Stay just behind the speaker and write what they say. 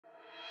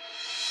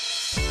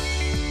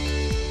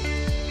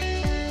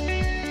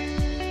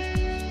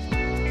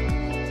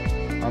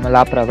I'm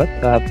Aalap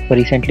Rawat. I've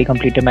recently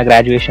completed my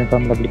graduation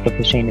from Lovely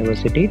Professional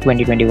University,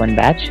 2021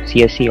 batch,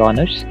 CSE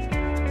Honours.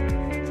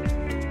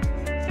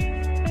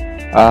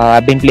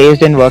 I've been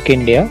placed in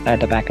WorkIndia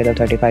at a package of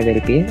 35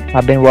 LPA.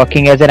 I've been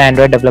working as an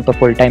Android developer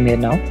full-time here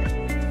now.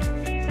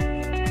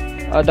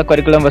 The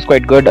curriculum was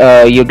quite good.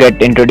 You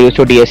get introduced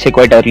to DSA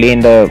quite early in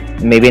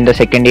the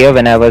second year.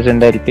 When I was in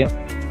the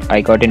LPA,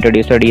 I got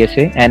introduced to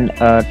DSA, and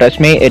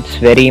trust me, it's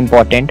very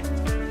important.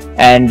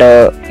 And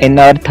in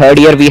our third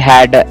year we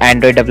had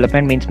Android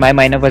development, means my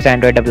minor was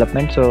Android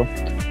development, so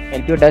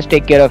LPO does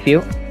take care of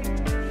you.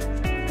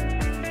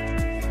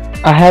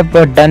 I have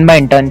done my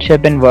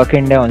internship in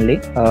WorkIndia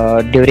only.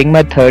 During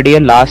my third year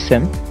last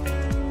sem,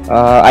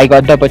 I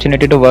got the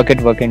opportunity to work at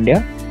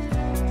WorkIndia.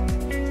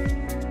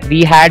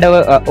 We had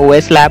a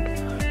OS lab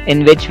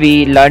in which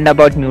we learned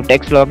about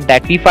mutex log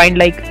that we find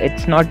like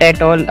it's not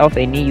at all of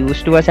any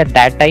use to us at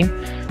that time,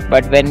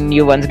 but when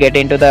you once get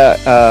into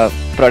the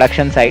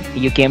production side,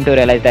 you came to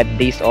realize that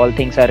these all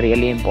things are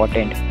really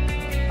important.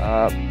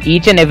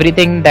 Each and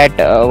everything that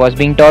was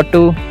being taught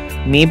to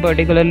me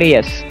particularly,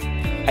 yes,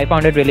 I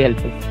found it really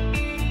helpful.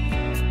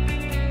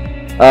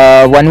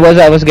 One was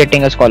I was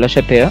getting a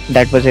scholarship here,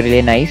 that was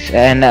really nice,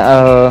 and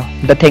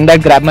the thing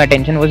that grabbed my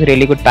attention was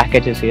really good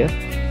packages here.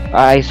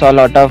 I saw a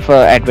lot of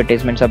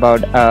advertisements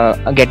about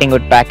getting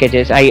good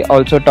packages. I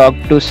also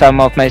talked to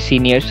some of my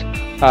seniors.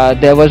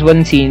 There was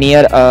one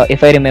senior,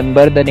 if I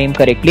remember the name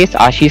correctly, it's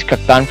Ashish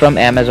Kaktan from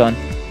Amazon.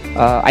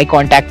 I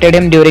contacted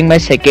him during my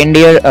second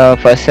year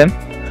first sem.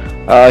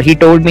 He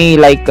told me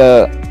like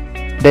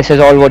this is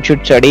all what you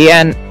should study,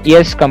 and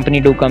yes,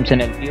 company do comes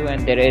and help you,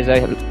 and there is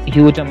a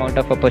huge amount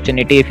of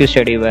opportunity if you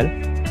study well.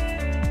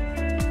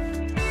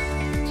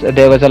 So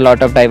there was a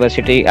lot of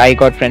diversity. I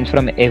got friends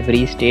from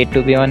every state,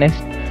 to be honest.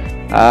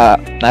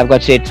 I've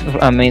got friends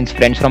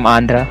from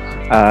Andhra,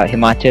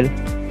 Himachal,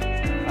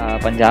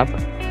 Punjab,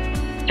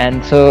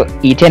 and so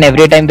each and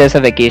every time there's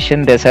a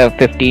vacation, there's a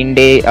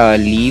 15-day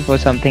leave or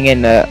something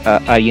in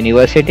our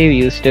university, we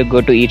used to go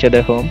to each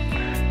other home.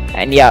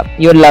 And yeah,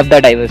 you'll love the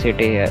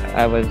diversity here.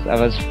 I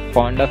was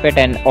fond of it,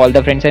 and all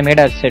the friends I made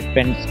are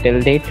friends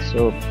till date.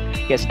 So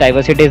yes,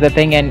 diversity is the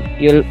thing, and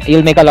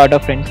you'll make a lot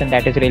of friends, and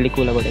that is really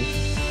cool about it.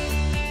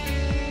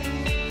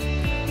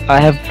 I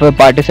have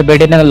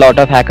participated in a lot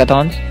of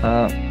hackathons.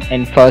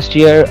 In first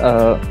year,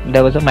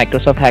 there was a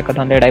Microsoft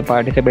hackathon that I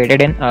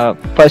participated in.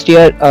 First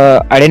year,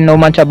 I didn't know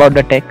much about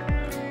the tech.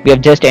 We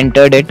have just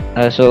entered it,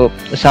 so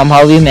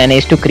somehow we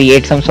managed to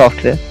create some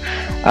software.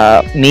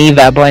 Me,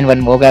 Vabo, and one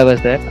more guy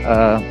was there.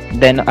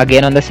 Then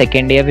again on the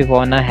second year, we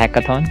won a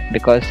hackathon,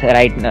 because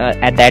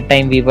at that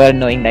time we were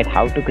knowing that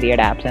how to create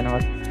apps and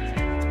all.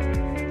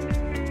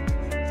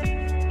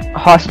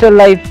 Hostel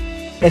life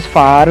is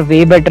far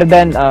way better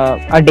than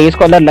a day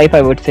scholar life,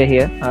 I would say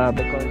here,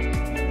 because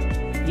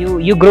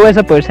you grow as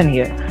a person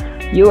here.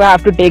 You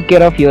have to take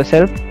care of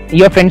yourself.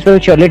 Your friends will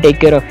surely take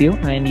care of you,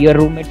 and your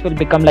roommates will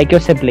become like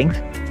your siblings.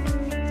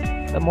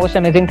 The most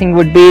amazing thing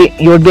would be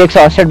you would be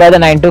exhausted by the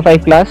 9 to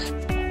 5 class,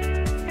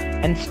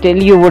 and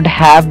still you would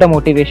have the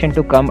motivation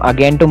to come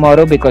again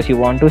tomorrow because you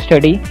want to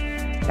study.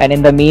 And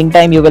in the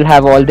meantime, you will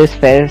have all this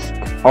fest,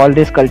 all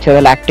these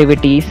cultural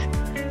activities,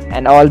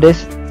 and all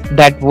this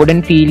that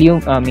wouldn't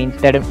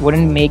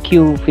make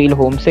you feel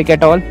homesick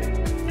at all.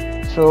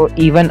 So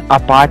even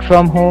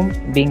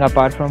being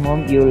apart from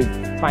home, you'll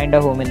find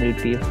a home in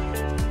LPU.